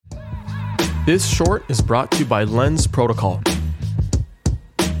This short is brought to you by Lens Protocol.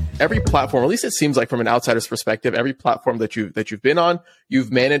 Every platform, at least it seems like from an outsider's perspective, every platform that you've been on,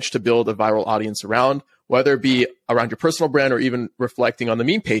 you've managed to build a viral audience around, whether it be around your personal brand or even reflecting on the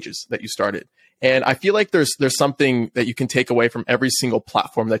meme pages that you started. And I feel like there's something that you can take away from every single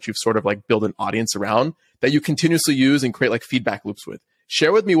platform that you've sort of like built an audience around that you continuously use and create like feedback loops with.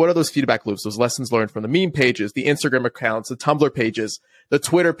 Share with me, what are those feedback loops, those lessons learned from the meme pages, the Instagram accounts, the Tumblr pages, the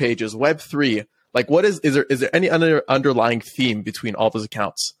Twitter pages, Web3? Like, what is there any underlying theme between all those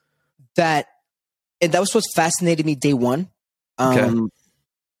accounts? And that was what fascinated me day one.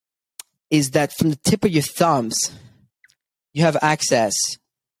 Is that from the tip of your thumbs, you have access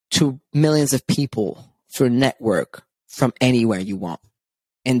to millions of people through a network from anywhere you want.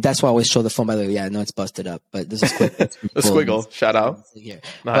 And that's why I always show the phone, by the way. Yeah, I know it's busted up, but there's a squiggle. The squiggle, shout out. Here.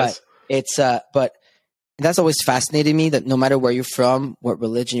 Nice. But it's, but that's always fascinated me, that no matter where you're from, what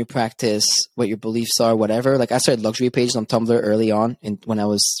religion you practice, what your beliefs are, whatever. Like I started luxury pages on Tumblr early on, and when I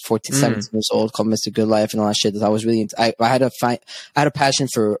was 14, 17 years old, called Mr. Good Life and all that shit. That I was really into. I had a passion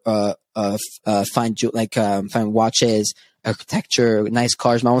for fine watches, architecture, nice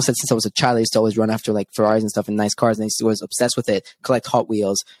cars. My mom said since I was a child, I used to always run after like Ferraris and stuff and nice cars, and I was obsessed with it. Collect Hot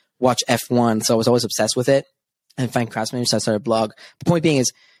Wheels, watch F1. So I was always obsessed with it, and find craftsmanship. So I started a blog. The point being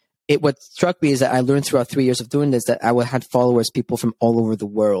is, what struck me is that I learned throughout 3 years of doing this that I had followers, people from all over the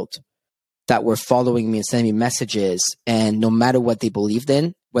world that were following me and sending me messages, and no matter what they believed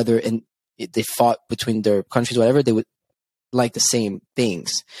in, whether they fought between their countries, whatever, they would like the same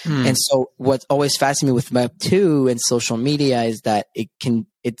things. And so what always fascinated me with Web2 and social media is that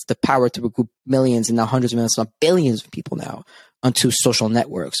it's the power to regroup millions and now hundreds of millions, not billions of people now onto social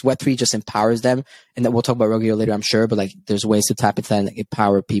networks. Web3 just empowers them, and that we'll talk about regular later, I'm sure, but like there's ways to tap into that and like,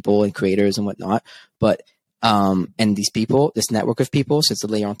 empower people and creators and whatnot. But and these people, this network of people, so it's a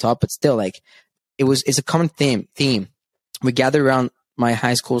layer on top, but still like it's a common theme. We gathered around my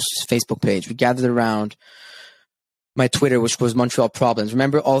high school's Facebook page. We gathered around my Twitter, which was Montreal Problems.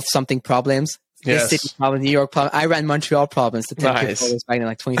 Remember all something problems? Yes. City Problems, New York Problems. I ran Montreal Problems to 10 Nice. followers back in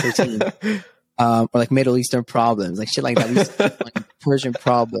like 2013. Or like Middle Eastern Problems, like shit like that. We used to like Persian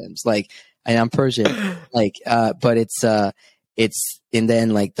Problems, like, and I'm Persian, like, but it's, and then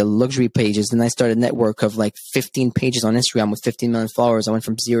like the luxury pages. Then I started a network of like 15 pages on Instagram with 15 million followers. I went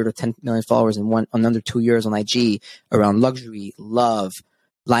from 0 to 10 million followers in under 2 years on IG around luxury, love,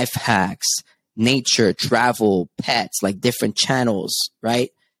 life hacks, nature, travel, pets, like different channels,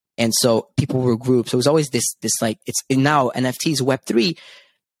 right? And so people were groups. So it was always this like, it's now NFTs, Web3.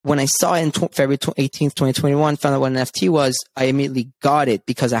 When I saw it in February 18th, 2021, found out what an NFT was, I immediately got it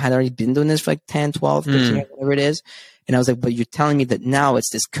because I had already been doing this for like 10, 12, 15 years, whatever it is. And I was like, but you're telling me that now it's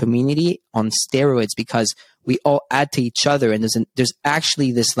this community on steroids because we all add to each other. And there's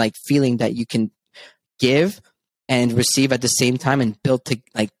actually this like feeling that you can give and receive at the same time and build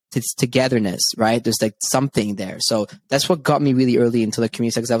it's togetherness, right? There's like something there. So that's what got me really early into the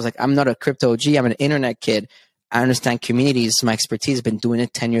community, because I was like, I'm not a crypto OG. I'm an internet kid. I understand communities. My expertise. I've been doing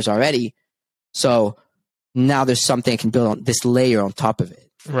it 10 years already. So now there's something I can build on, this layer on top of it.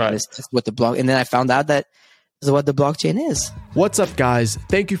 Right. That's what the blog, and then I found out that this is what the blockchain is. What's up, guys?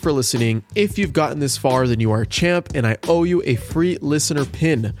 Thank you for listening. If you've gotten this far, then you are a champ, and I owe you a free listener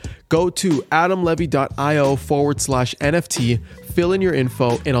pin. Go to adamlevy.io/NFT, fill in your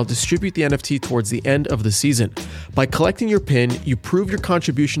info, and I'll distribute the NFT towards the end of the season. By collecting your pin, you prove your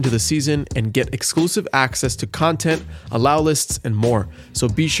contribution to the season and get exclusive access to content, allow lists, and more. So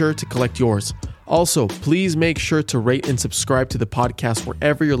be sure to collect yours. Also, please make sure to rate and subscribe to the podcast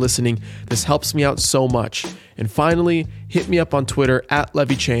wherever you're listening. This helps me out so much. And finally, hit me up on Twitter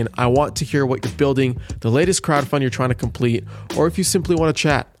 @LevyChain. I want to hear what you're building, the latest crowdfund you're trying to complete, or if you simply want to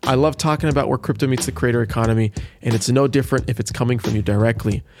chat. I love talking about where crypto meets the creator economy, and it's no different if it's coming from you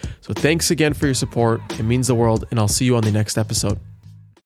directly. So thanks again for your support. It means the world, and I'll see you on the next episode.